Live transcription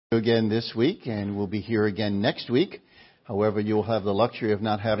Again this week, and we'll be here again next week. However, you'll have the luxury of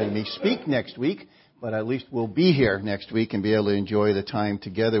not having me speak next week, but at least we'll be here next week and be able to enjoy the time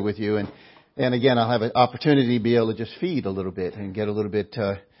together with you. And again, I'll have an opportunity to be able to just feed a little bit and get a little bit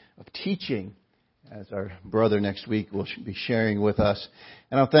of teaching as our brother next week will be sharing with us.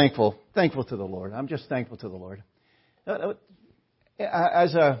 And I'm thankful to the Lord. I'm just thankful to the Lord.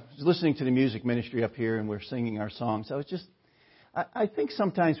 As I was listening to the music ministry up here and we're singing our songs, I think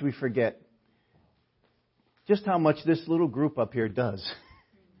sometimes we forget just how much this little group up here does.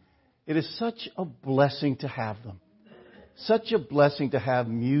 It is such a blessing to have them. Such a blessing to have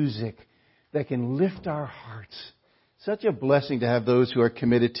music that can lift our hearts. Such a blessing to have those who are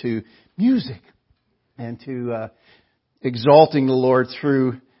committed to music and to exalting the Lord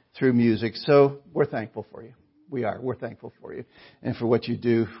through music. So we're thankful for you. We're thankful for you and for what you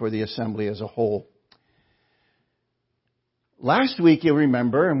do for the assembly as a whole. Last week, you'll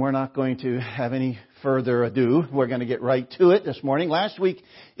remember, and we're not going to have any further ado. We're going to get right to it this morning. Last week,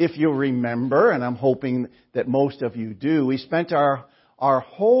 if you'll remember, and I'm hoping that most of you do, we spent our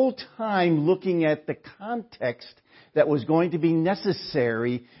whole time looking at the context that was going to be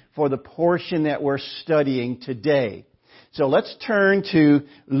necessary for the portion that we're studying today. So let's turn to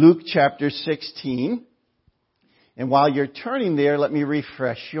Luke chapter 16. And while you're turning there, let me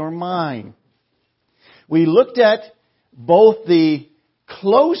refresh your mind. We looked at both the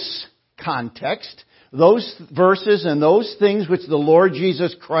close context, those verses and those things which the Lord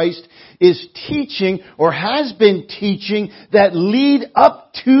Jesus Christ is teaching or has been teaching that lead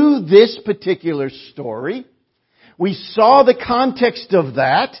up to this particular story. We saw the context of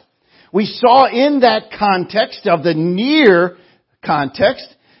that. We saw in that context of the near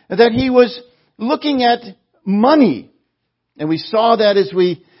context that he was looking at money. And we saw that as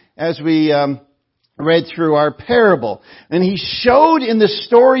we read through our parable. And he showed in the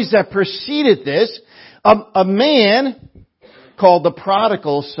stories that preceded this, a man called the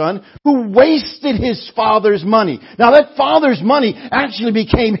prodigal son who wasted his father's money. Now that father's money actually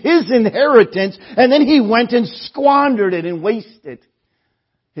became his inheritance, and then he went and squandered it and wasted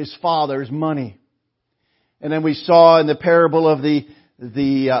his father's money. And then we saw in the parable of the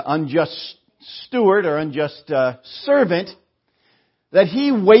unjust steward or unjust servant that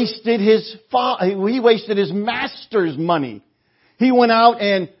he wasted his master's money. He went out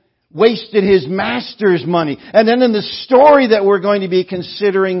and wasted his master's money. And then in the story that we're going to be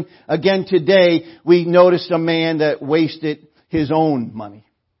considering again today, we noticed a man that wasted his own money.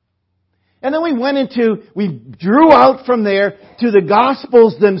 And then we drew out from there to the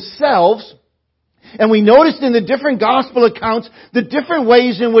Gospels themselves. And we noticed in the different gospel accounts the different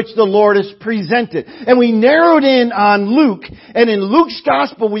ways in which the Lord is presented. And we narrowed in on Luke. And in Luke's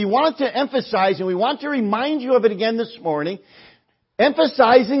gospel, we want to emphasize, and we want to remind you of it again this morning,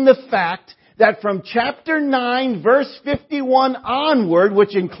 emphasizing the fact that from chapter 9, verse 51 onward,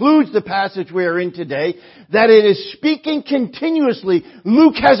 which includes the passage we are in today, that it is speaking continuously.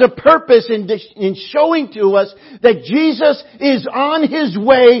 Luke has a purpose in showing to us that Jesus is on His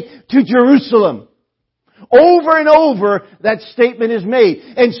way to Jerusalem. Over and over, that statement is made.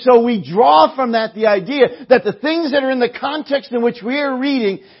 And so we draw from that the idea that the things that are in the context in which we are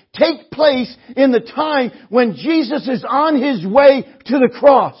reading take place in the time when Jesus is on His way to the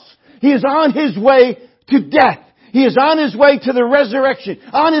cross. He is on His way to death. He is on His way to the resurrection,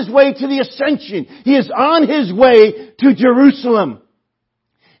 on His way to the ascension. He is on His way to Jerusalem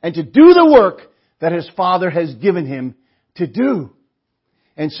and to do the work that His Father has given Him to do.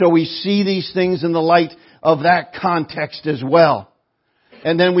 And so we see these things in the light of that context as well.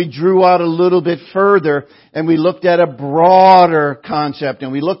 And then we drew out a little bit further and we looked at a broader concept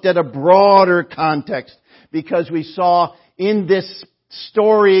and we looked at a broader context because we saw in this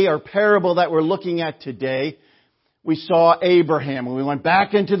story or parable that we're looking at today, we saw Abraham. And we went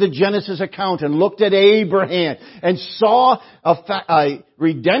back into the Genesis account and looked at Abraham and saw a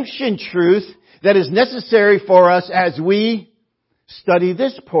redemption truth that is necessary for us as we study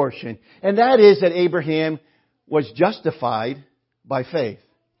this portion. And that is that Abraham was justified by faith.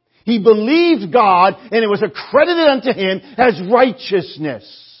 He believed God and it was accredited unto him as righteousness.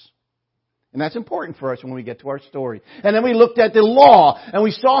 And that's important for us when we get to our story. And then we looked at the law and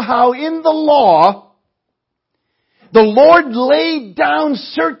we saw how in the law, the Lord laid down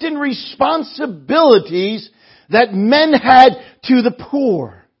certain responsibilities that men had to the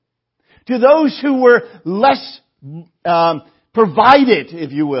poor, to those who were less provided,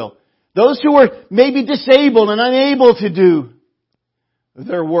 if you will. Those who were maybe disabled and unable to do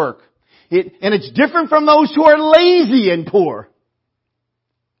their work. And it's different from those who are lazy and poor.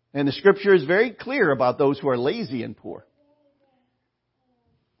 And the Scripture is very clear about those who are lazy and poor.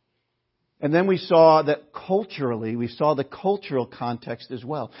 And then we saw that culturally, we saw the cultural context as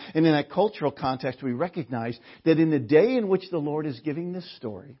well. And in that cultural context, we recognize that in the day in which the Lord is giving this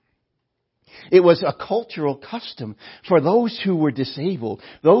story, it was a cultural custom for those who were disabled,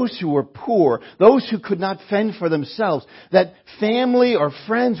 those who were poor, those who could not fend for themselves, that family or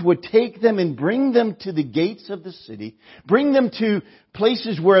friends would take them and bring them to the gates of the city, bring them to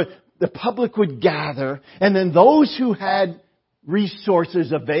places where the public would gather, and then those who had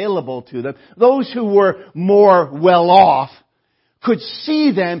resources available to them, those who were more well off, could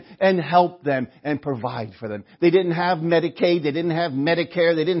see them and help them and provide for them. They didn't have Medicaid, they didn't have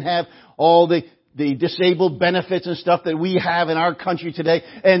Medicare, they didn't have all the disabled benefits and stuff that we have in our country today.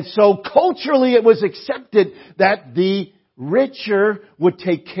 And so culturally it was accepted that the richer would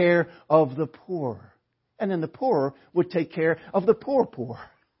take care of the poor. And then the poor would take care of the poor.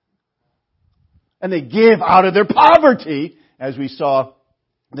 And they give out of their poverty, as we saw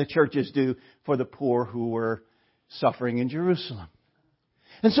the churches do for the poor who were suffering in Jerusalem.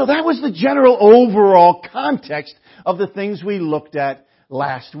 And so that was the general overall context of the things we looked at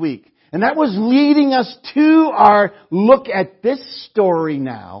last week. And that was leading us to our look at this story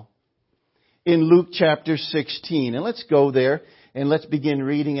now in Luke chapter 16. And let's go there and let's begin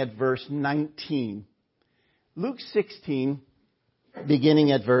reading at verse 19. Luke 16,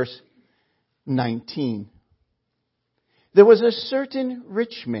 beginning at verse 19. There was a certain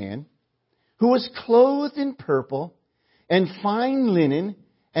rich man who was clothed in purple and fine linen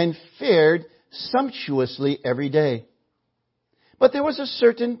and fared sumptuously every day. But there was a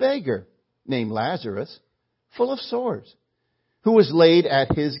certain beggar named Lazarus, full of sores, who was laid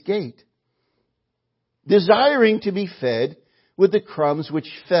at his gate, desiring to be fed with the crumbs which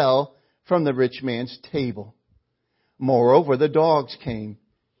fell from the rich man's table. Moreover, the dogs came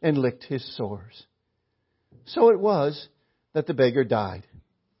and licked his sores. So it was that the beggar died,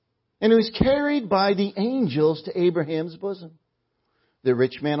 and he was carried by the angels to Abraham's bosom. The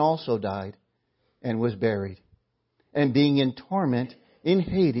rich man also died and was buried. And being in torment in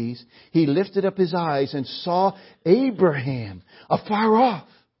Hades, he lifted up his eyes and saw Abraham afar off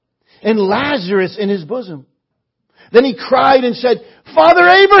and Lazarus in his bosom. Then he cried and said, Father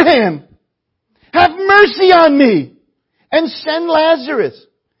Abraham, have mercy on me and send Lazarus,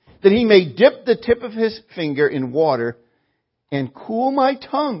 that he may dip the tip of his finger in water and cool my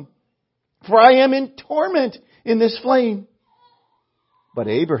tongue, for I am in torment in this flame. But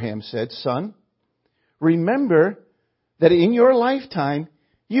Abraham said, Son, remember that in your lifetime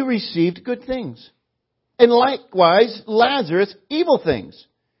you received good things, and likewise Lazarus evil things.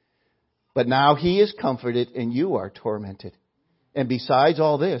 But now he is comforted and you are tormented. And besides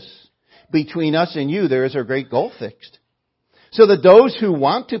all this, between us and you there is a great gulf fixed, so that those who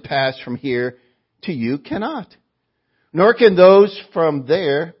want to pass from here to you cannot, nor can those from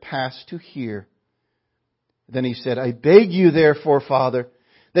there pass to here. Then he said, I beg you therefore, Father,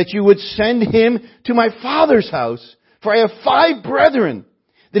 that you would send him to my father's house, for I have 5 brethren,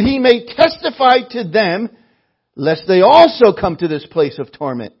 that he may testify to them, lest they also come to this place of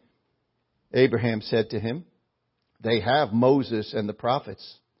torment. Abraham said to him, They have Moses and the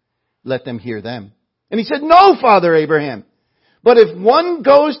prophets. Let them hear them. And he said, No, Father Abraham, but if one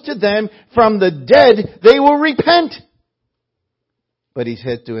goes to them from the dead, they will repent. But he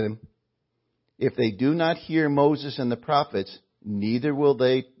said to him, If they do not hear Moses and the prophets, neither will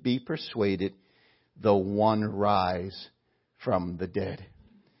they be persuaded, though one rise from the dead.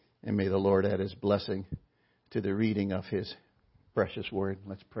 And may the Lord add his blessing to the reading of his precious word.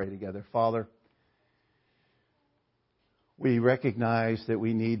 Let's pray together. Father, we recognize that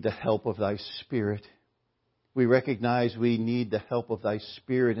we need the help of thy Spirit. We recognize we need the help of thy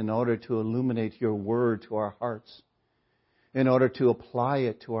Spirit in order to illuminate your word to our hearts, in order to apply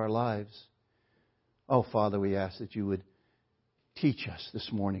it to our lives. Oh, Father, we ask that you would teach us this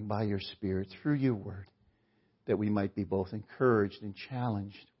morning by your Spirit through your word, that we might be both encouraged and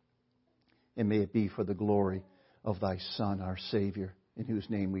challenged. And may it be for the glory of thy Son, our Savior, in whose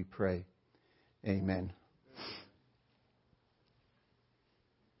name we pray. Amen.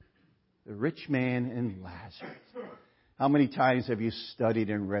 The rich man and Lazarus. How many times have you studied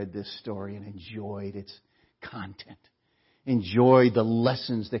and read this story and enjoyed its content? Enjoyed the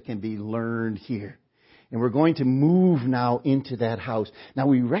lessons that can be learned here. And we're going to move now into that house. Now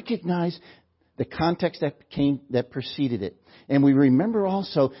we recognize the context that preceded it. And we remember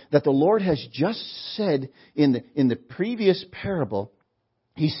also that the Lord has just said in the previous parable,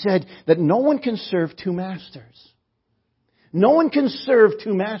 He said that no one can serve 2 masters. No one can serve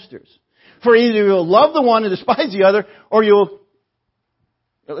 2 masters. For either you'll love the one and despise the other, or you'll...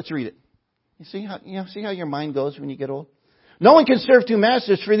 Let's read it. You see how your mind goes when you get old? No one can serve two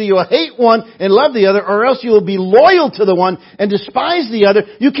masters, for either you will hate one and love the other, or else you will be loyal to the one and despise the other.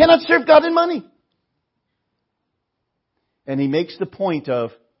 You cannot serve God and money. And he makes the point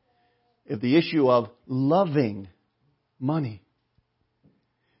of the issue of loving money.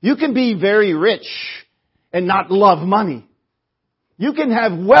 You can be very rich and not love money. You can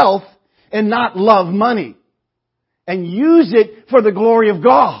have wealth and not love money. And use it for the glory of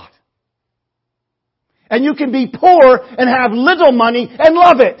God. And you can be poor and have little money and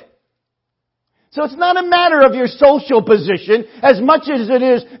love it. So it's not a matter of your social position as much as it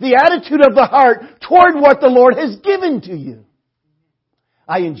is the attitude of the heart toward what the Lord has given to you.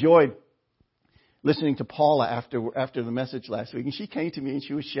 I enjoyed listening to Paula after the message last week, and she came to me and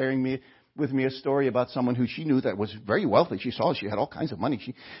she was sharing with me a story about someone who she knew that was very wealthy. She saw she had all kinds of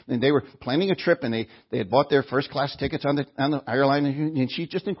money. And they were planning a trip, and they had bought their first class tickets on the airline, and she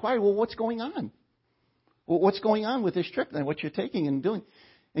just inquired, well, what's going on? Well, what's going on with this trip and what you're taking and doing?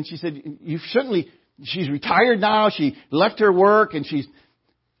 And she said, she's retired now. She left her work, and she's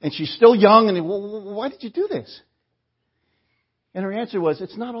still young. And well, why did you do this? And her answer was,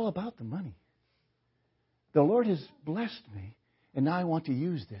 it's not all about the money. The Lord has blessed me, and now I want to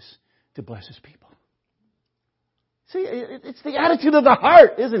use this to bless His people. See, it's the attitude of the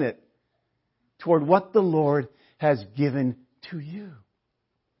heart, isn't it? Toward what the Lord has given to you.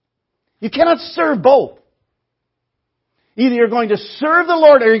 You cannot serve both. Either you're going to serve the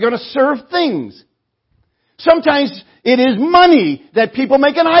Lord or you're going to serve things. Sometimes it is money that people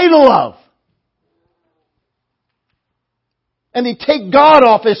make an idol of. And they take God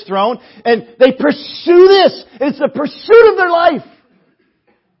off His throne and they pursue this. It's the pursuit of their life.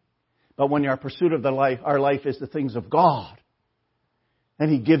 But when our pursuit of our life is the things of God, and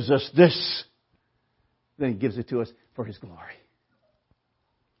He gives us this, then He gives it to us for His glory.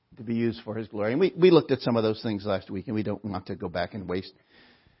 To be used for His glory. And we looked at some of those things last week, and we don't want to go back and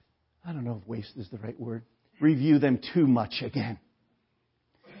I don't know if waste is the right word. Review them too much again.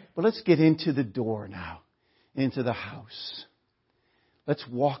 But let's get into the door now. Into the house. Let's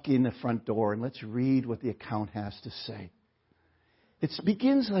walk in the front door and let's read what the account has to say. It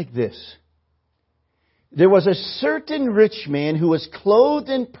begins like this. There was a certain rich man who was clothed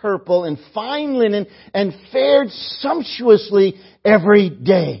in purple and fine linen and fared sumptuously every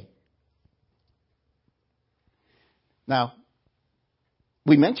day. Now,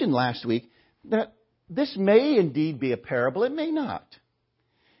 we mentioned last week that this may indeed be a parable. It may not.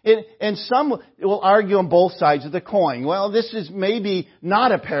 And some will argue on both sides of the coin. Well, this is maybe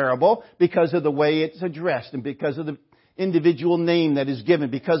not a parable because of the way it's addressed and because of the individual name that is given,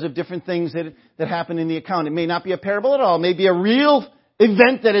 because of different things that happen in the account. It may not be a parable at all. It may be a real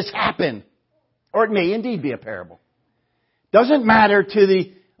event that has happened. Or it may indeed be a parable. Doesn't matter to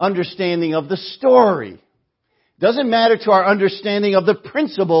the understanding of the story. Doesn't matter to our understanding of the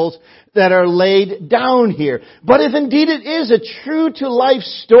principles that are laid down here. But if indeed it is a true-to-life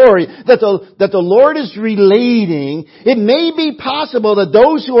story that the Lord is relating, it may be possible that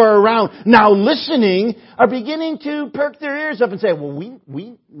those who are around now listening are beginning to perk their ears up and say, well,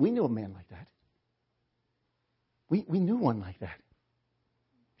 we knew a man like that. We knew one like that.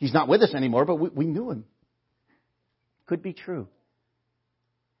 He's not with us anymore, but we knew him. Could be true.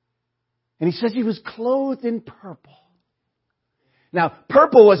 And he says he was clothed in purple. Now,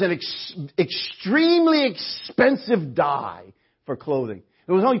 purple was an extremely expensive dye for clothing.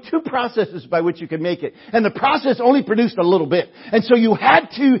 There was only two processes by which you could make it. And the process only produced a little bit. And so you had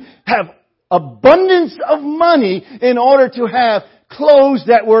to have abundance of money in order to have clothes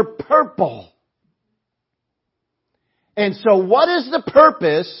that were purple. And so what is the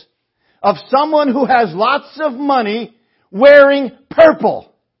purpose of someone who has lots of money wearing purple?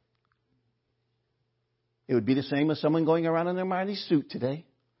 It would be the same as someone going around in their Marty suit today.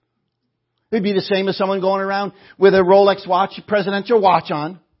 It would be the same as someone going around with a Rolex watch, presidential watch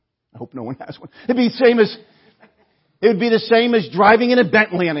on. I hope no one has one. It would be the same as driving in a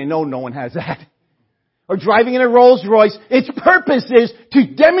Bentley, and I know no one has that. Or driving in a Rolls Royce. Its purpose is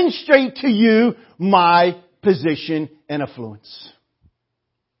to demonstrate to you my position and affluence.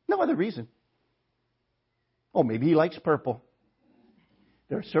 No other reason. Oh, maybe he likes purple.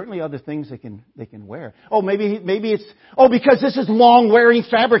 There are certainly other things they can wear. Oh, maybe it's, because this is long wearing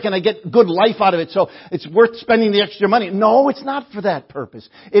fabric and I get good life out of it, so it's worth spending the extra money. No, it's not for that purpose.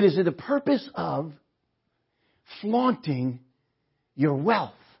 It is the purpose of flaunting your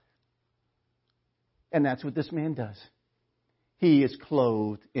wealth. And that's what this man does. He is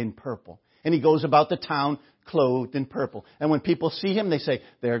clothed in purple. And he goes about the town clothed in purple. And when people see him, they say,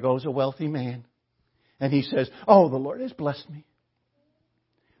 there goes a wealthy man. And he says, oh, the Lord has blessed me.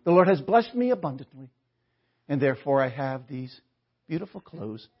 The Lord has blessed me abundantly. And therefore I have these beautiful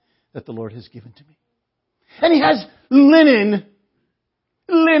clothes that the Lord has given to me. And he has linen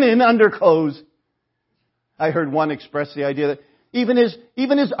underclothes. I heard one express the idea that even his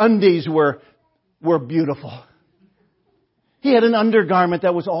undies were beautiful. He had an undergarment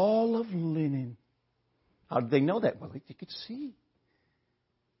that was all of linen. How did they know that? Well, they could see.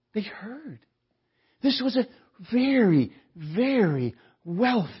 They heard. This was a very, very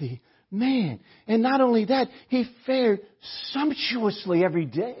wealthy man. And not only that, he fared sumptuously every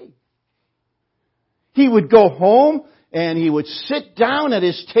day. He would go home and he would sit down at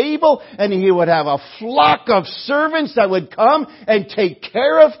his table and he would have a flock of servants that would come and take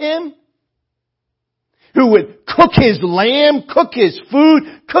care of him. Who would cook his lamb, cook his food,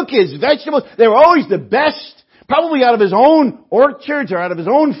 cook his vegetables. They were always the best, probably out of his own orchards or out of his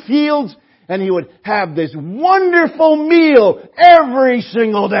own fields. And he would have this wonderful meal every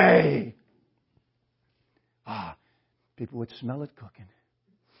single day. People would smell it cooking.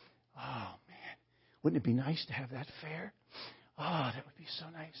 Oh, man. Wouldn't it be nice to have that fare? Oh, that would be so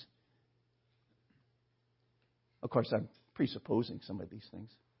nice. Of course, I'm presupposing some of these things.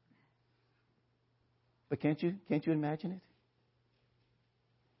 But can't you imagine it?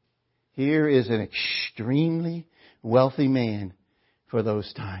 Here is an extremely wealthy man for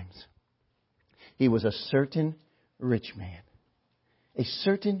those times. He was a certain rich man. A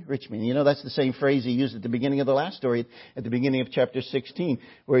certain rich man. You know, that's the same phrase he used at the beginning of the last story, at the beginning of chapter 16,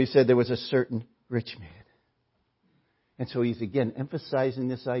 where he said there was a certain rich man. And so he's again emphasizing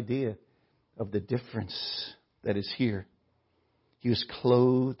this idea of the difference that is here. He was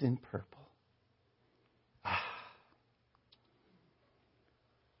clothed in purple.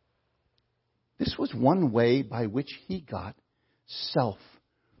 This was one way by which he got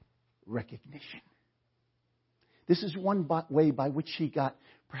self-recognition. This is one way by which he got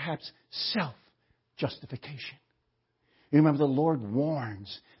perhaps self-justification. You remember the Lord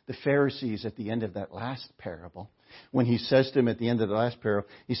warns the Pharisees at the end of that last parable. When he says to them at the end of the last parable,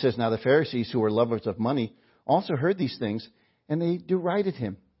 he says, "Now the Pharisees who were lovers of money also heard these things, and they derided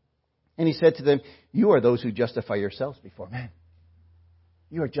him. And he said to them, 'You are those who justify yourselves before men.'"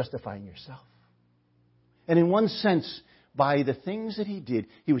 You are justifying yourself. And in one sense, by the things that he did,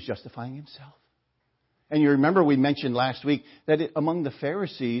 he was justifying himself. And you remember we mentioned last week that among the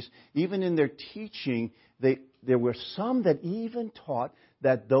Pharisees, even in their teaching, there were some that even taught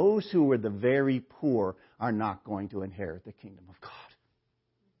that those who were the very poor are not going to inherit the kingdom of God.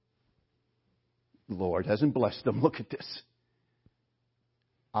 The Lord hasn't blessed them. Look at this.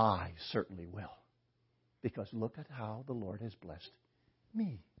 I certainly will. Because look at how the Lord has blessed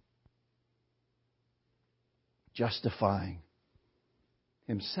me. Justifying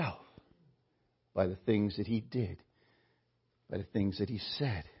himself by the things that he did, by the things that he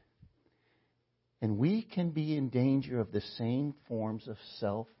said. And we can be in danger of the same forms of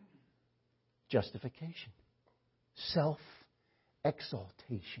self-justification.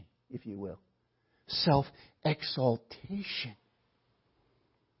 Self-exaltation, if you will. Self-exaltation.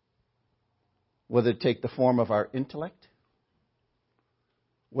 Whether it take the form of our intellect,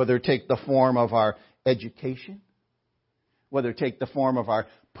 whether it take the form of our education, whether it take the form of our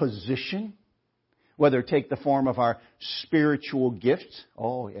position, whether it take the form of our spiritual gifts.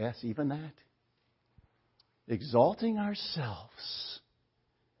 Oh, yes, even that. Exalting ourselves.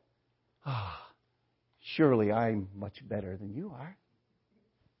 Surely I'm much better than you are.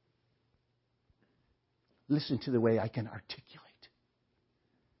 Listen to the way I can articulate.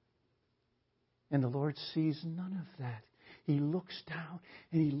 And the Lord sees none of that. He looks down,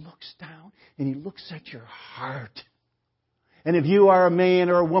 and he looks down, and he looks at your heart. And if you are a man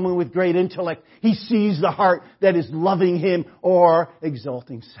or a woman with great intellect, he sees the heart that is loving him or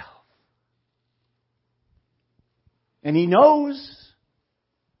exalting self. And he knows.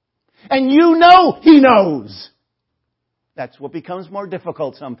 And you know he knows. That's what becomes more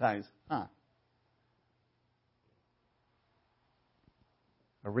difficult sometimes.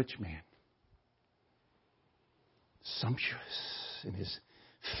 A rich man. Sumptuous in his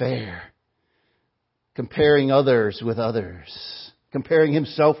fare. Comparing others with others. Comparing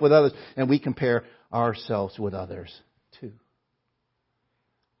himself with others. And we compare ourselves with others too.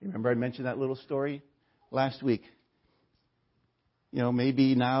 Remember I mentioned that little story last week. You know,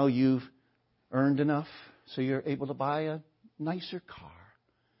 maybe now you've earned enough so you're able to buy a nicer car.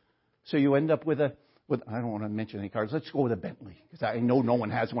 So you end up with I don't want to mention any cars. Let's go with a Bentley. Because I know no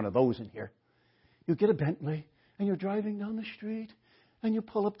one has one of those in here. You get a Bentley and you're driving down the street. And you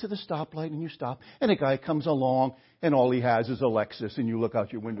pull up to the stoplight and you stop. And a guy comes along and all he has is a Lexus. And you look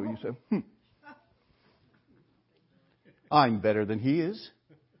out your window and you say, I'm better than he is.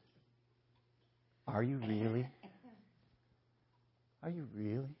 Are you really? Are you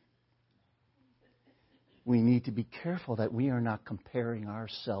really? We need to be careful that we are not comparing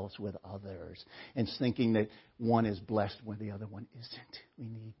ourselves with others and thinking that one is blessed when the other one isn't. We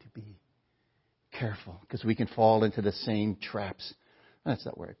need to be careful because we can fall into the same traps. That's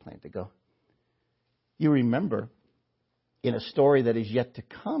not where I plan to go. You remember in a story that is yet to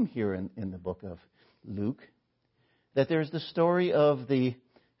come here in the book of Luke that there's the story of the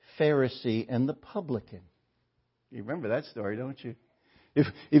Pharisee and the publican. You remember that story, don't you? If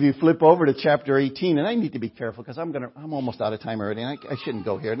you flip over to chapter 18, and I need to be careful because I'm almost out of time already, and I shouldn't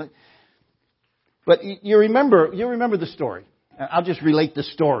go here. But you remember the story. I'll just relate the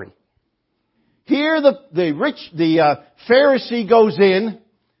story. Here the Pharisee goes in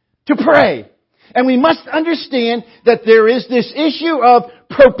to pray. And we must understand that there is this issue of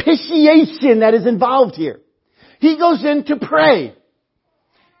propitiation that is involved here. He goes in to pray.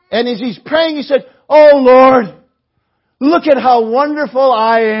 And as he's praying, he said, "Oh Lord, look at how wonderful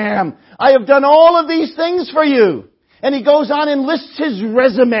I am. I have done all of these things for you." And he goes on and lists his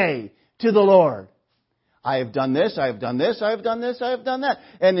resume to the Lord. I have done this, I have done this, I have done this, I have done that.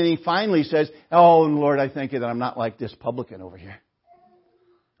 And then he finally says, "Oh Lord, I thank you that I'm not like this publican over here.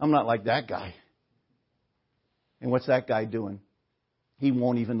 I'm not like that guy." And what's that guy doing? He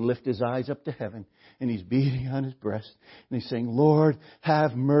won't even lift his eyes up to heaven. And he's beating on his breast. And he's saying, "Lord,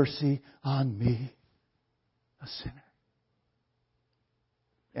 have mercy on me, a sinner."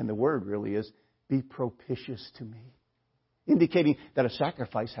 And the word really is, be propitious to me. Indicating that a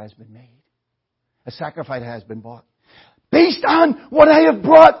sacrifice has been made. A sacrifice has been bought. Based on what I have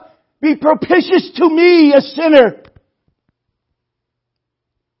brought, be propitious to me, a sinner.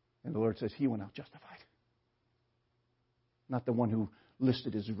 And the Lord says he went out justified. Not the one who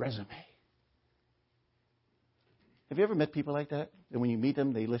listed his resume. Have you ever met people like that? And when you meet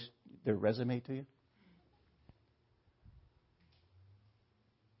them, they list their resume to you?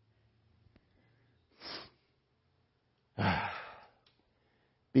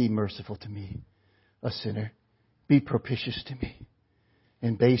 Be merciful to me, a sinner. Be propitious to me.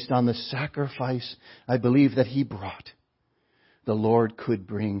 And based on the sacrifice I believe that he brought, the Lord could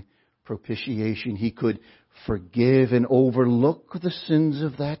bring propitiation. He could forgive and overlook the sins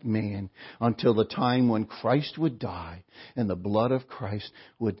of that man until the time when Christ would die and the blood of Christ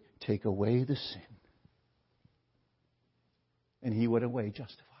would take away the sin. And he went away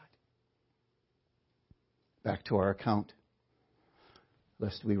justified. Back to our account,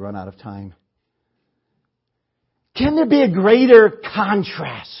 lest we run out of time. Can there be a greater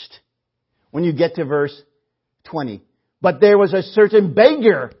contrast when you get to verse 20? But there was a certain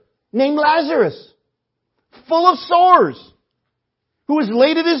beggar named Lazarus, full of sores, who was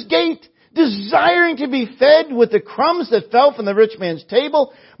laid at his gate, desiring to be fed with the crumbs that fell from the rich man's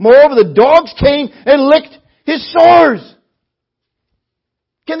table. Moreover, the dogs came and licked his sores.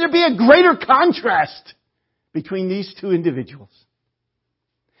 Can there be a greater contrast between these two individuals?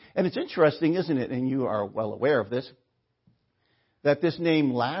 And it's interesting, isn't it, and you are well aware of this, that this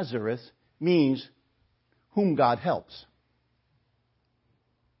name Lazarus means whom God helps.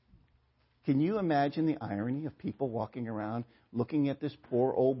 Can you imagine the irony of people walking around looking at this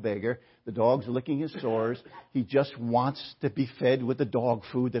poor old beggar, the dog's licking his sores, he just wants to be fed with the dog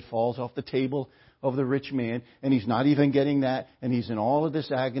food that falls off the table of the rich man, and he's not even getting that, and he's in all of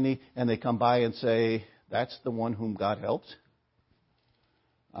this agony, and they come by and say, "That's the one whom God helps?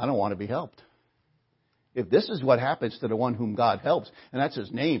 I don't want to be helped." If this is what happens to the one whom God helps, and that's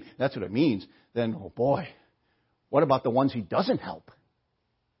his name, that's what it means, then, oh boy, what about the ones he doesn't help?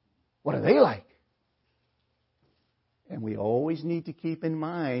 What are they like? And we always need to keep in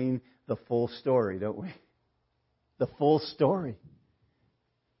mind the full story, don't we? The full story.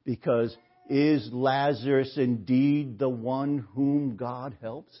 Because is Lazarus indeed the one whom God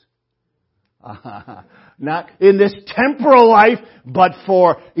helps? Not in this temporal life, but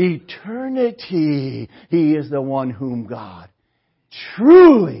for eternity. He is the one whom God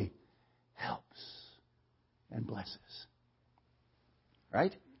truly helps and blesses.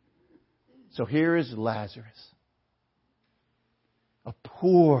 Right? So here is Lazarus. A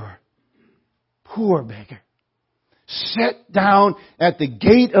poor beggar. Set down at the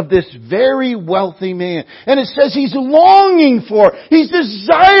gate of this very wealthy man. And it says he's longing for, he's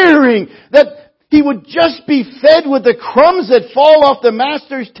desiring that he would just be fed with the crumbs that fall off the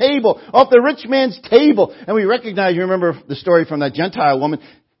master's table, off the rich man's table. And we recognize, you remember the story from that Gentile woman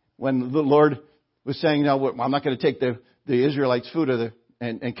when the Lord was saying, "No, I'm not going to take the Israelites' food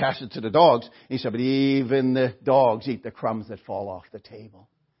and cast it to the dogs." He said, "But even the dogs eat the crumbs that fall off the table."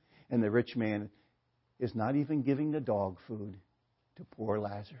 And the rich man is not even giving the dog food to poor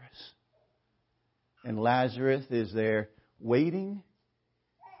Lazarus. And Lazarus is there waiting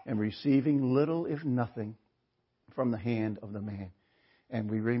and receiving little, if nothing, from the hand of the man. And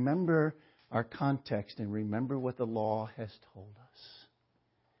we remember our context and remember what the law has told us.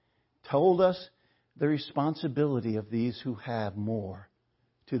 Told us the responsibility of these who have more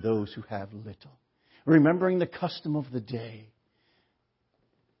to those who have little. Remembering the custom of the day.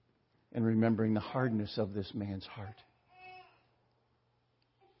 And remembering the hardness of this man's heart.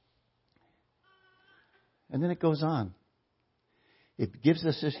 And then it goes on. It gives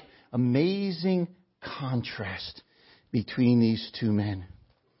us this amazing contrast between these two men.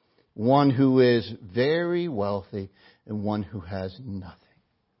 One who is very wealthy and one who has nothing.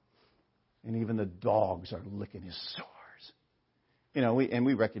 And even the dogs are licking his sores. You know,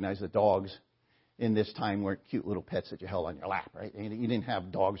 we recognize the dogs in this time weren't cute little pets that you held on your lap, right? You didn't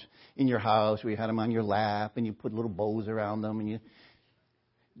have dogs in your house where you had them on your lap and you put little bows around them. And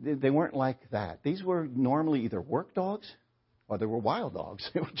they weren't like that. These were normally either work dogs or they were wild dogs.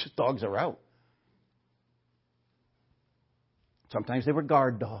 They were just dogs that were out. Sometimes they were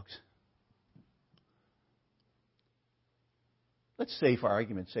guard dogs. Let's say, for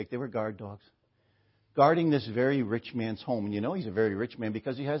argument's sake, they were guard dogs. Guarding this very rich man's home. And you know he's a very rich man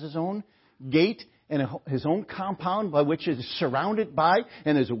because he has his own gate and his own compound by which is surrounded by.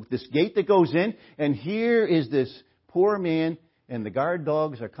 And there's this gate that goes in. And here is this poor man. And the guard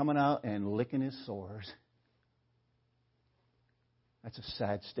dogs are coming out and licking his sores. That's a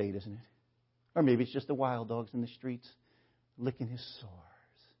sad state, isn't it? Or maybe it's just the wild dogs in the streets licking his sores.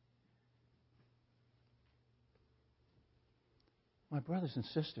 My brothers and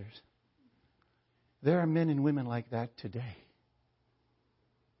sisters, there are men and women like that today.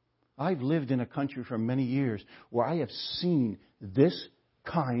 I've lived in a country for many years where I have seen this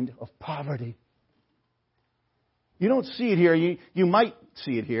kind of poverty. You don't see it here. You might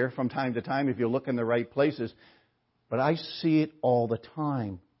see it here from time to time if you look in the right places. But I see it all the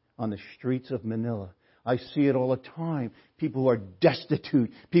time on the streets of Manila. I see it all the time. People who are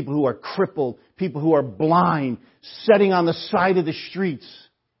destitute, people who are crippled, people who are blind, sitting on the side of the streets.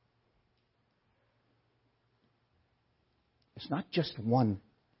 It's not just one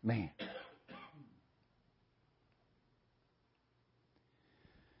man.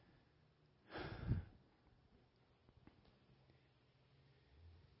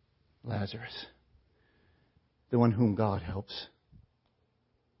 Lazarus, the one whom God helps,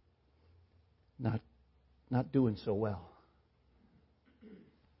 not doing so well.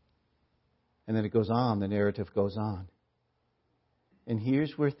 And then it goes on, the narrative goes on. And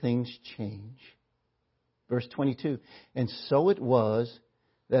here's where things change. Verse 22, and so it was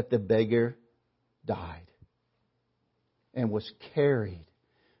that the beggar died and was carried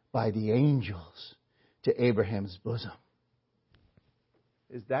by the angels to Abraham's bosom.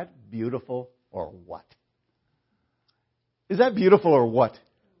 Is that beautiful or what? Is that beautiful or what?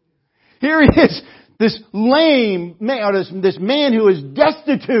 Here he is, this lame man, or this man who is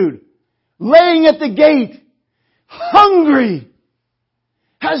destitute, laying at the gate, hungry,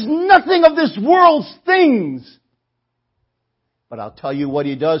 has nothing of this world's things. But I'll tell you what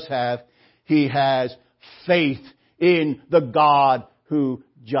he does have. He has faith in the God who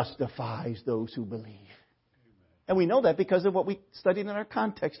justifies those who believe. And we know that because of what we studied in our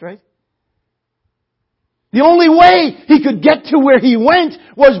context, right? The only way he could get to where he went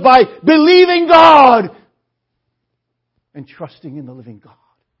was by believing God and trusting in the living God.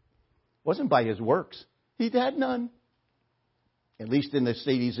 It wasn't by his works. He had none. At least in the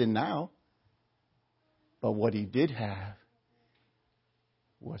state he's in now. But what he did have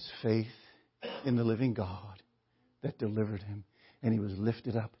was faith in the living God that delivered him. And he was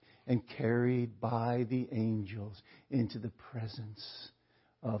lifted up and carried by the angels into the presence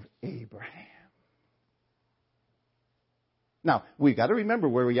of Abraham. Now, we've got to remember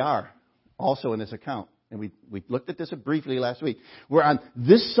where we are also in this account. And we looked at this briefly last week. We're on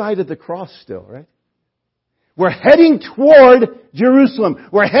this side of the cross still, right? We're heading toward Jerusalem.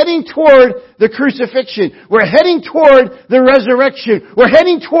 We're heading toward the crucifixion. We're heading toward the resurrection. We're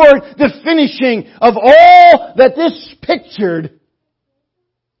heading toward the finishing of all that this pictured.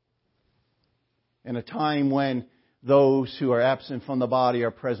 In a time when those who are absent from the body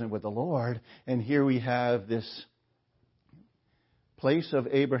are present with the Lord. And here we have this place of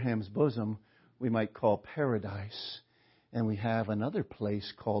Abraham's bosom we might call paradise. And we have another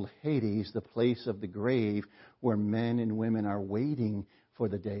place called Hades, the place of the grave, where men and women are waiting for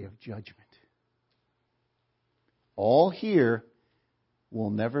the day of judgment. All here will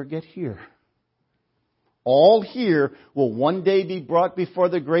never get here. All here will one day be brought before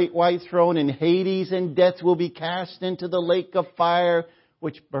the great white throne, and Hades and death will be cast into the lake of fire,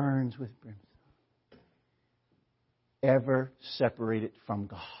 which burns with brimstone. ever separated from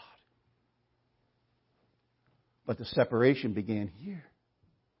God. But the separation began here.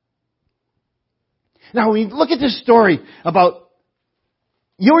 Now, we look at this story about,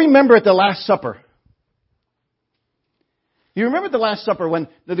 you remember at the Last Supper. You remember at the Last Supper when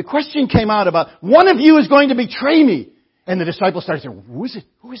the question came out about, one of you is going to betray me. And the disciples started saying, who is it?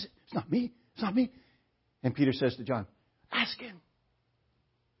 Who is it? It's not me. It's not me. And Peter says to John, ask him.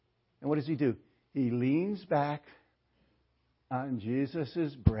 And what does he do? He leans back on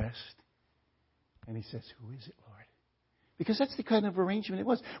Jesus' breast and he says, who is it, Lord? Because that's the kind of arrangement it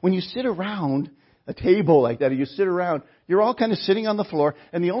was. When you sit around a table like that, or you sit around, you're all kind of sitting on the floor,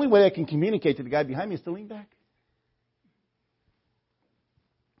 and the only way I can communicate to the guy behind me is to lean back.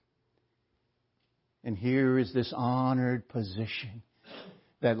 And here is this honored position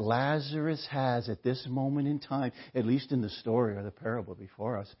that Lazarus has at this moment in time, at least in the story or the parable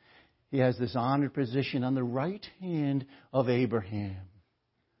before us. He has this honored position on the right hand of Abraham,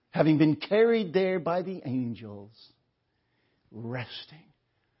 having been carried there by the angels, resting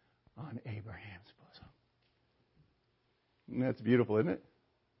on Abraham's bosom. And that's beautiful, isn't it?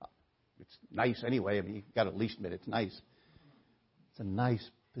 It's nice anyway. I mean, you've got to at least admit it's nice. It's a nice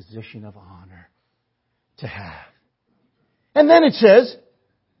position of honor to have. And then it says,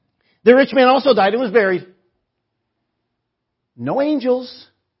 the rich man also died and was buried. No angels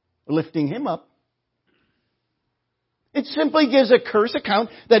lifting him up. It simply gives a curse account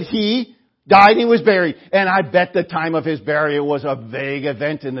that he died and was buried. And I bet the time of his burial was a vague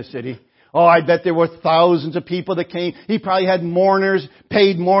event in the city. Oh, I bet there were thousands of people that came. He probably had mourners,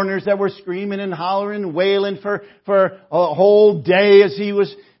 paid mourners that were screaming and hollering, wailing for a whole day as he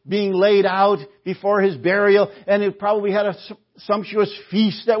was being laid out before his burial. And it probably had a sumptuous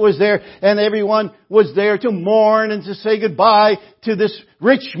feast that was there. And everyone was there to mourn and to say goodbye to this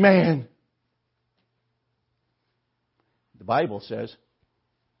rich man. The Bible says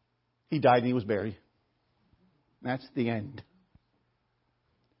he died and he was buried. That's the end.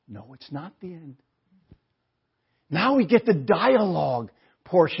 No, it's not the end. Now we get the dialogue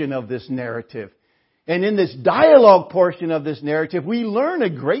portion of this narrative. And in this dialogue portion of this narrative, we learn a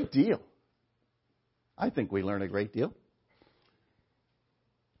great deal. I think we learn a great deal.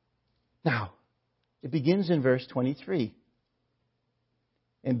 Now, it begins in verse 23.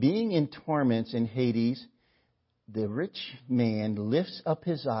 And being in torments in Hades, the rich man lifts up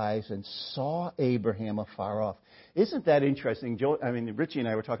his eyes and saw Abraham afar off. Isn't that interesting? Richie and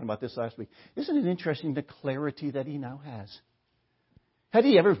I were talking about this last week. Isn't it interesting the clarity that he now has? Had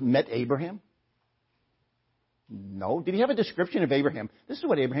he ever met Abraham? No. Did he have a description of Abraham? This is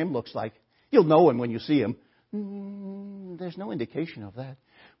what Abraham looks like. You'll know him when you see him. There's no indication of that.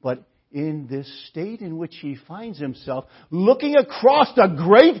 But in this state in which he finds himself, looking across a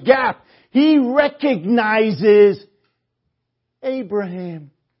great gap, he recognizes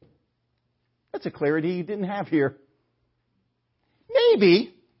Abraham. That's a clarity he didn't have here.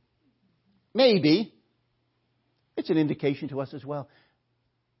 Maybe it's an indication to us as well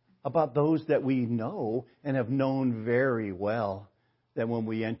about those that we know and have known very well, that when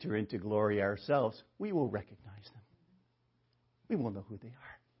we enter into glory ourselves, we will recognize them. We will know who they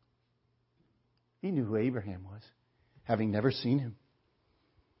are. He knew who Abraham was, having never seen him.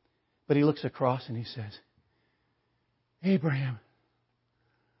 But he looks across and he says, Abraham.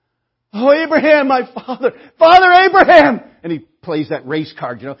 Oh, Abraham, my father. Father Abraham. And he plays that race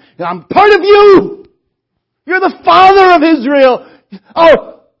card, I'm part of you. You're the father of Israel.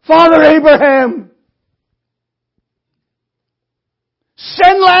 Oh, Father Abraham.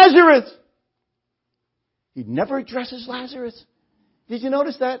 Send Lazarus. He never addresses Lazarus. Did you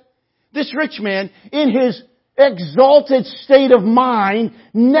notice that? This rich man, in his exalted state of mind,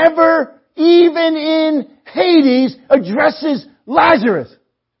 never, even in Hades, addresses Lazarus.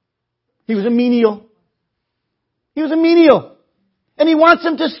 He was a menial. He was a menial. And he wants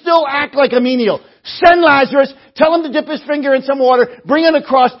him to still act like a menial. Send Lazarus, tell him to dip his finger in some water, bring it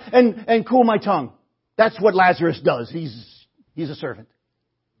across, and cool my tongue. That's what Lazarus does. He's a servant.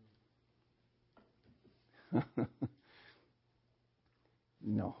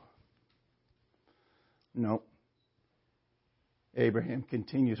 No. Abraham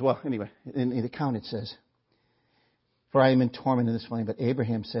continues. Well, anyway, in the account it says, for I am in torment in this flame. But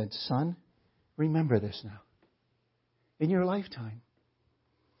Abraham said, Son, remember this now. In your lifetime,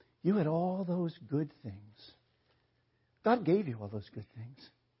 you had all those good things. God gave you all those good things.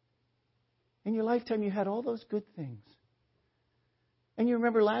 In your lifetime, you had all those good things. And you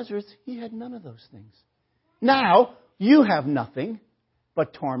remember Lazarus, he had none of those things. Now, you have nothing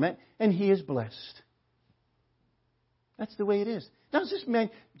but torment, and he is blessed. That's the way it is. Now, is this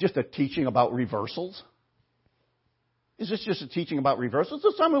man just a teaching about reversals? Is this just a teaching about reversals?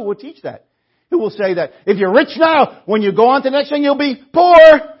 There's some who will teach that. Who will say that if you're rich now, when you go on to the next thing, you'll be poor.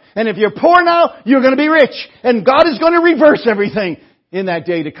 And if you're poor now, you're going to be rich. And God is going to reverse everything in that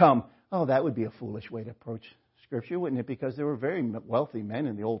day to come. Oh, that would be a foolish way to approach Scripture, wouldn't it? Because there were very wealthy men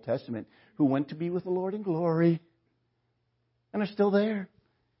in the Old Testament who went to be with the Lord in glory. And are still there.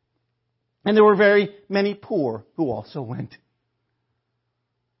 And there were very many poor who also went.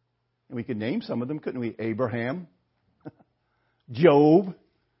 And we could name some of them, couldn't we? Abraham, Job,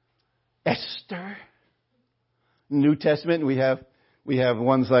 Esther. In the New Testament, we have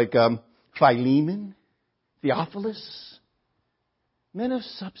ones like Philemon, Theophilus, men of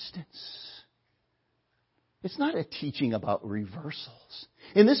substance. It's not a teaching about reversals.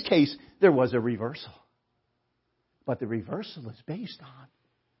 In this case, there was a reversal. But the reversal is based on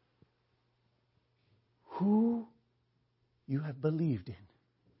who you have believed in.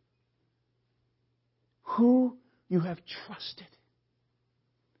 Who you have trusted.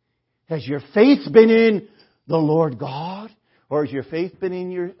 Has your faith been in the Lord God? Or has your faith been in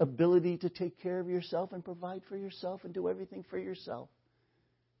your ability to take care of yourself and provide for yourself and do everything for yourself?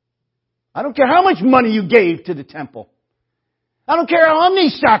 I don't care how much money you gave to the temple. I don't care how many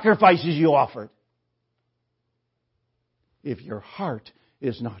sacrifices you offered. If your heart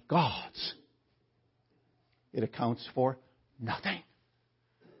is not God's, it accounts for nothing.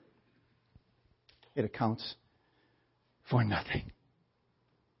 It accounts for nothing.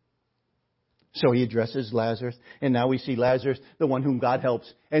 So he addresses Lazarus, and now we see Lazarus, the one whom God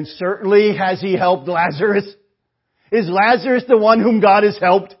helps. And certainly has he helped Lazarus? Is Lazarus the one whom God has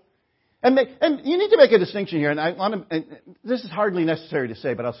helped? And you need to make a distinction here, and this is hardly necessary to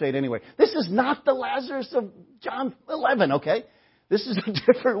say, but I'll say it anyway. This is not the Lazarus of John 11, okay? This is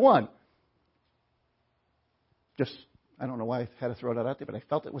a different one. I don't know why I had to throw that out there, but I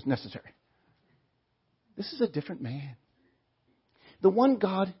felt it was necessary. This is a different man. The one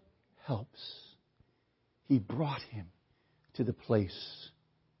God helps. He brought him to the place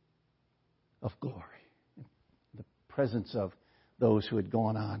of glory. The presence of those who had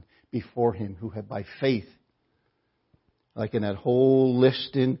gone on before him, who had by faith, like in that whole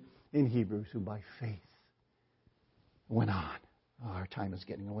list in Hebrews, who by faith went on. Oh, our time is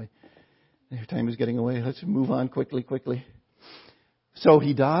getting away. Let's move on quickly. So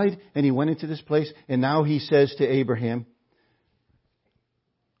he died and he went into this place, and now he says to Abraham,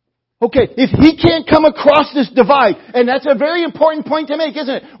 okay, if he can't come across this divide, and that's a very important point to make, isn't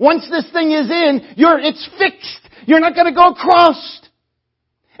it? Once this thing is in, it's fixed. You're not going to go across.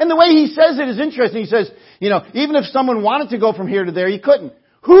 And the way he says it is interesting. He says, even if someone wanted to go from here to there, he couldn't.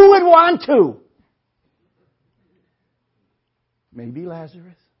 Who would want to? Maybe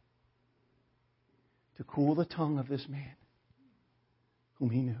Lazarus. To cool the tongue of this man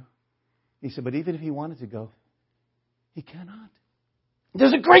whom he knew. He said, but even if he wanted to go, he cannot.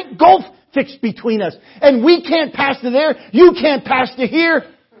 There's a great gulf fixed between us. And we can't pass to there. You can't pass to here.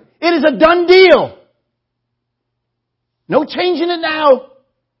 It is a done deal. No changing it now.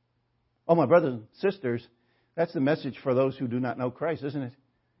 Oh, my brothers and sisters, that's the message for those who do not know Christ, isn't it?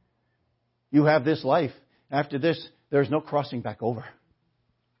 You have this life. After this, there's no crossing back over.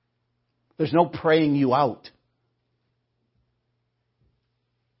 There's no praying you out.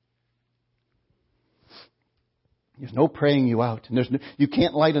 There's no praying you out. And you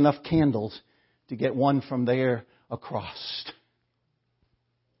can't light enough candles to get one from there across.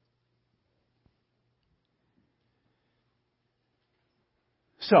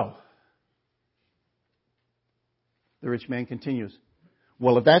 So, the rich man continues.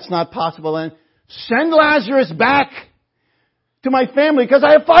 Well, if that's not possible, then send Lazarus back to my family, because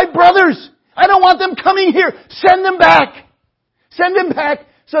I have 5 brothers. I don't want them coming here. Send them back. Send them back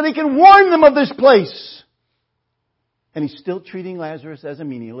so they can warn them of this place. And he's still treating Lazarus as a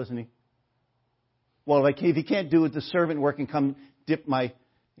menial, isn't he? Well, if he can't do it, the servant work and come dip a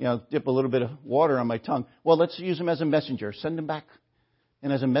little bit of water on my tongue. Well, let's use him as a messenger. Send him back.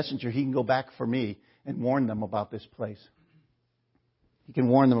 And as a messenger, he can go back for me and warn them about this place. He can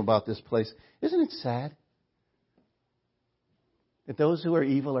warn them about this place. Isn't it sad that those who are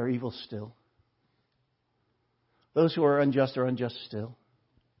evil still? Those who are unjust still.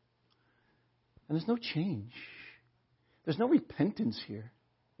 And there's no change. There's no repentance here,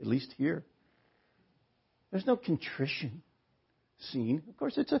 at least here. There's no contrition seen. Of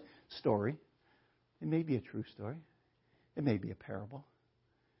course, it's a story. It may be a true story. It may be a parable.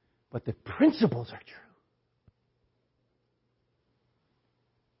 But the principles are true.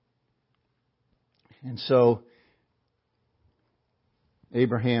 And so,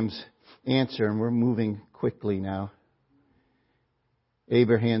 Abraham's answer, and we're moving quickly now.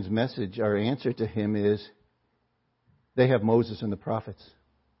 Abraham's message, our answer to him is, They have Moses and the prophets.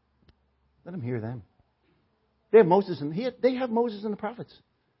 Let them hear them. They have Moses and the prophets.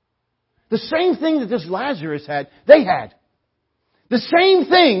 The same thing that this Lazarus had, they had. The same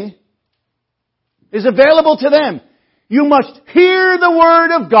thing is available to them. You must hear the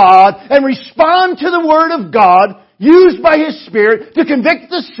Word of God and respond to the Word of God used by His Spirit to convict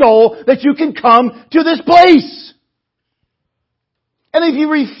the soul that you can come to this place. And if you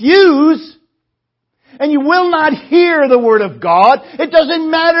refuse and you will not hear the Word of God, it doesn't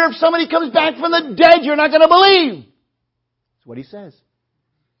matter if somebody comes back from the dead, you're not going to believe. That's what He says.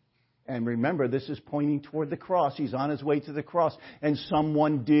 And remember, this is pointing toward the cross. He's on His way to the cross. And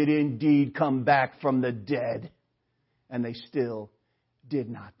someone did indeed come back from the dead. And they still did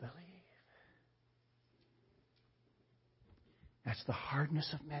not believe. That's the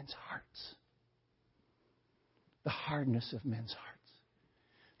hardness of men's hearts. The hardness of men's hearts.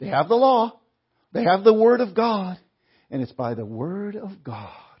 They have the law. They have the Word of God. And it's by the Word of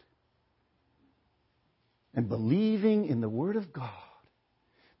God and believing in the Word of God,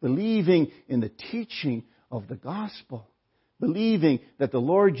 believing in the teaching of the gospel, believing that the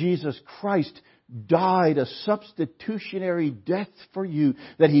Lord Jesus Christ died a substitutionary death for you,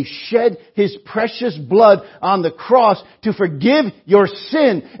 that He shed His precious blood on the cross to forgive your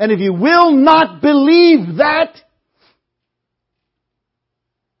sin. And if you will not believe that,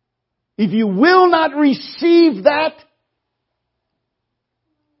 if you will not receive that,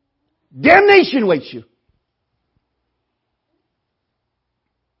 damnation waits you.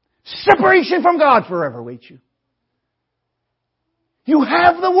 Separation from God forever waits you. You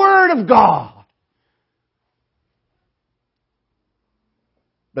have the Word of God.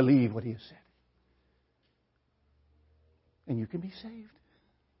 Believe what He has said. And you can be saved.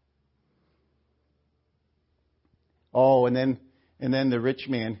 Oh, and then the rich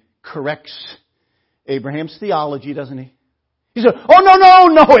man corrects Abraham's theology, doesn't he? He said, oh,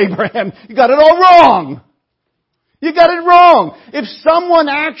 no, Abraham, you got it all wrong. You got it wrong. If someone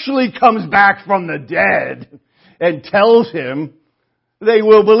actually comes back from the dead and tells him, they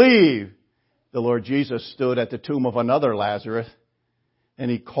will believe. The Lord Jesus stood at the tomb of another Lazarus,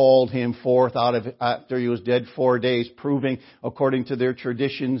 and He called him forth out of after he was dead 4 days, proving according to their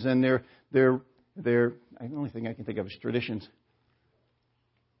traditions and their the only thing I can think of is traditions,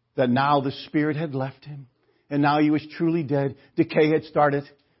 that now the spirit had left him, and now he was truly dead. Decay had started.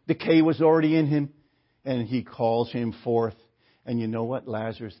 Decay was already in him. And He calls him forth. And you know what?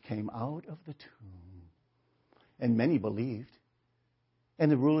 Lazarus came out of the tomb. And many believed.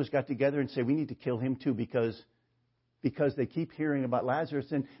 And the rulers got together and said, we need to kill him too because they keep hearing about Lazarus,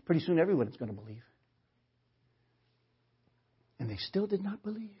 and pretty soon everyone is going to believe. And they still did not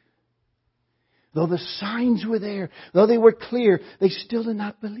believe. Though the signs were there, though they were clear, they still did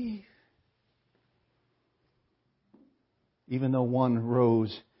not believe. Even though one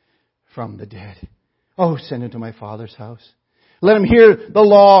rose from the dead. Oh, send him to my Father's house. Let him hear the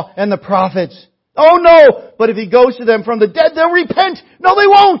law and the prophets. Oh no! But if he goes to them from the dead, they'll repent. No, they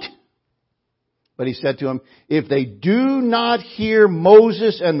won't! But He said to him, if they do not hear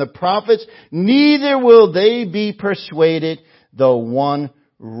Moses and the prophets, neither will they be persuaded, though one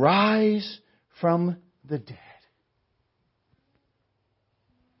rise from the dead.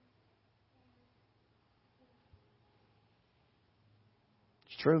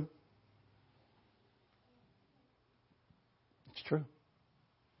 It's true. It's true.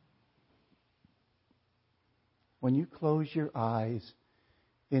 When you close your eyes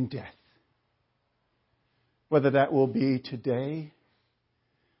in death, whether that will be today,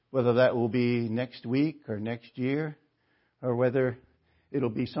 whether that will be next week or next year, or whether it'll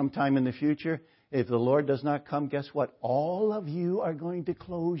be sometime in the future, if the Lord does not come, guess what? All of you are going to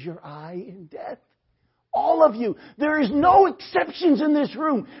close your eye in death. All of you. There is no exceptions in this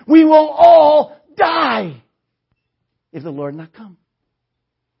room. We will all die if the Lord not come.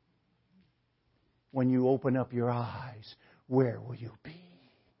 When you open up your eyes, where will you be?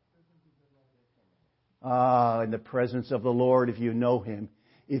 In the presence of the Lord, if you know Him.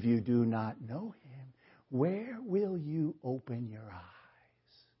 If you do not know Him, where will you open your eyes?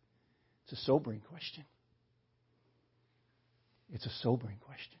 It's a sobering question. It's a sobering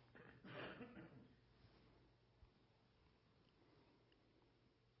question.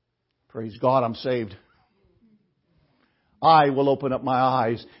 Praise God, I'm saved. I will open up my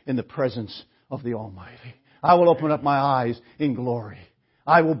eyes in the presence of the Almighty. I will open up my eyes in glory.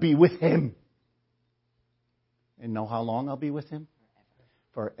 I will be with Him. And know how long I'll be with Him?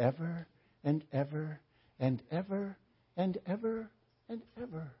 Forever and ever and ever and ever and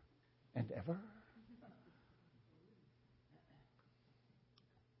ever and ever.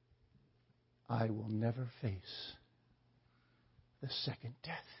 I will never face the second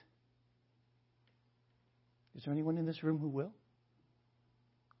death. Is there anyone in this room who will?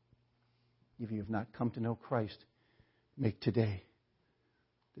 If you have not come to know Christ, make today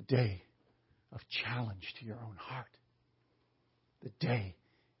the day of challenge to your own heart. The day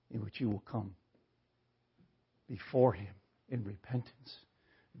in which you will come before Him in repentance.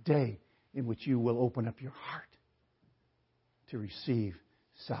 The day in which you will open up your heart to receive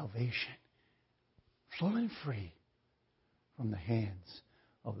salvation, full and free, from the hands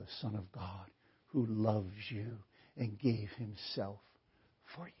of the Son of God, who loves you and gave Himself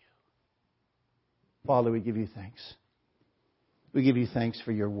for you. Father, we give you thanks. We give you thanks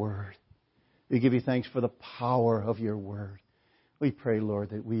for your word. We give you thanks for the power of your word. We pray, Lord,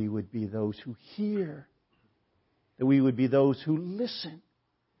 that we would be those who hear, that we would be those who listen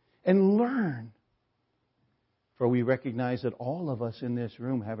and learn. For we recognize that all of us in this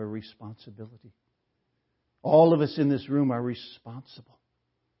room have a responsibility. All of us in this room are responsible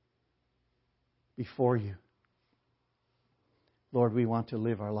before you. Lord, we want to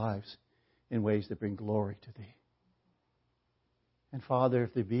live our lives in ways that bring glory to Thee. And Father,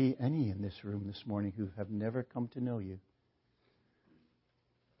 if there be any in this room this morning who have never come to know you,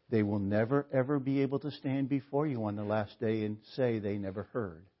 they will never, ever be able to stand before you on the last day and say they never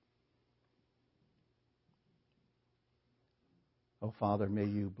heard. Oh, Father, may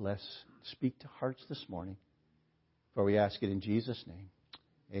you speak to hearts this morning. For we ask it in Jesus' name.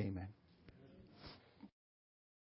 Amen.